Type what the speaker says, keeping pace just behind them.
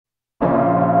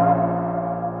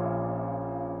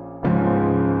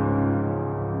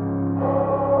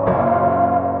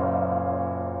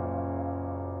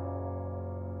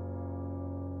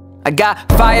got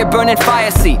fire burning, fire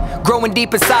seat growing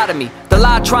deep inside of me. The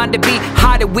lie trying to be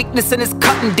hiding weakness and it's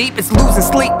cutting deep. It's losing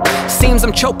sleep. Seems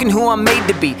I'm choking who I'm made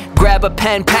to be. Grab a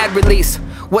pen, pad, release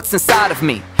what's inside of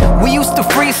me. We used to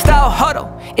freestyle huddle.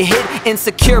 It hid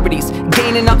insecurities,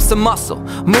 gaining up some muscle.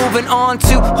 Moving on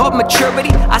to hard maturity.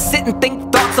 I sit and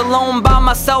think thoughts alone by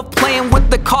myself, playing with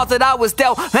the cards that I was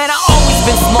dealt. Man, I always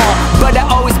been small, but I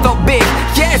always felt big.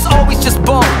 Yeah, it's always just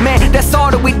ball, man, that's all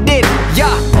that we did.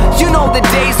 Yeah, you know the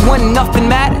days when nothing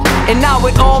mattered, and now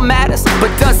it all matters.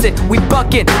 But does it? We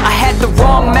bucking. I had the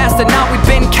wrong master, now we've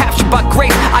been captured by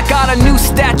grace. I got a new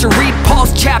stature, read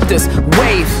Paul's chapters.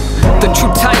 Wave, the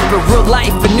true type of real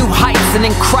life, and new heights. And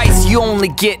in Christ you only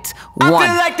get one life.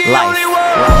 I feel like the only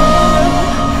one.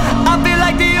 I feel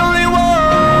like the only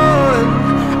one.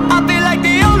 I feel like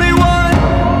the only one.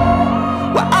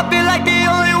 Well, I feel like the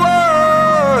only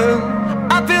one.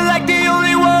 I feel like the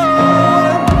only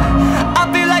one. I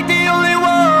feel like the only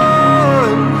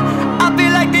one. I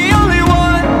feel like the only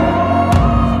one.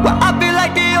 Well, I feel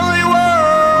like the only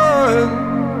one.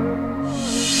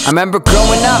 I remember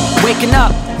growing up, waking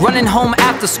up, running home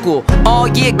after school, all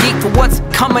year geek for what's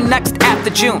coming next after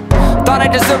June. Thought I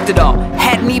deserved it all,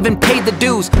 hadn't even paid the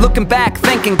dues. Looking back,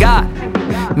 thanking God,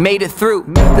 made it through.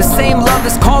 The same love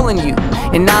is calling you,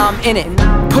 and now I'm in it.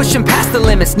 Pushing past the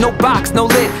limits, no box, no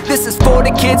lid. This is for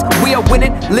the kids, we are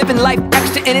winning, living life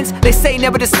extra innings. They say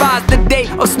never despise the day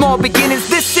of small beginnings.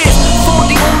 This is for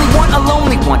the only one, a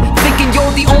lonely one, thinking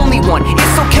you're the only one.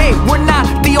 It's okay, we're not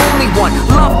the only one.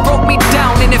 Love broke me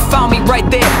down and it found me right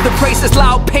there. The praise is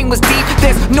loud, pain was deep,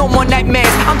 there's no more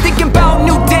nightmares. I'm thinking about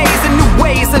new days and new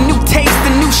ways, a new taste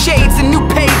and new shades, a new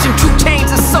page, and true change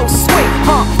is so sweet,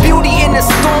 huh? Beauty in the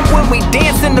storm when we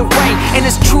dance in the rain, and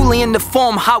it's truly in the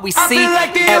form how we see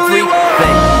everything.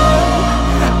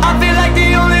 I feel like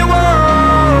the only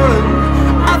one.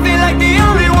 I feel like the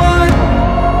only one.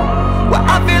 Well,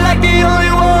 I feel like the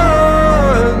only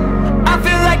one. I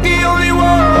feel like the only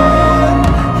one.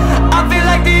 I feel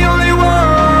like the only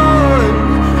one.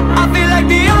 I feel like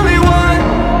the only one.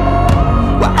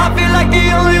 Well, I feel like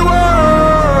the only one.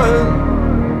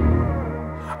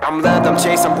 I'm loved, I'm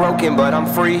chased, I'm broken, but I'm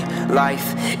free.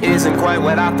 Life isn't quite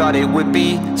what I thought it would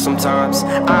be. Sometimes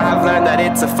I have learned that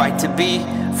it's a fight to be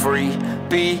free,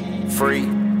 be free.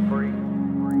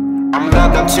 I'm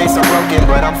loved, I'm chased, I'm broken,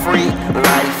 but I'm free.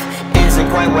 Life isn't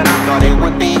quite what I thought it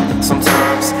would be.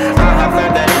 Sometimes I have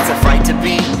learned that it's a fight to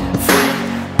be free,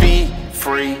 be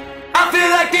free. I feel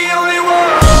like the only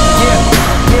one.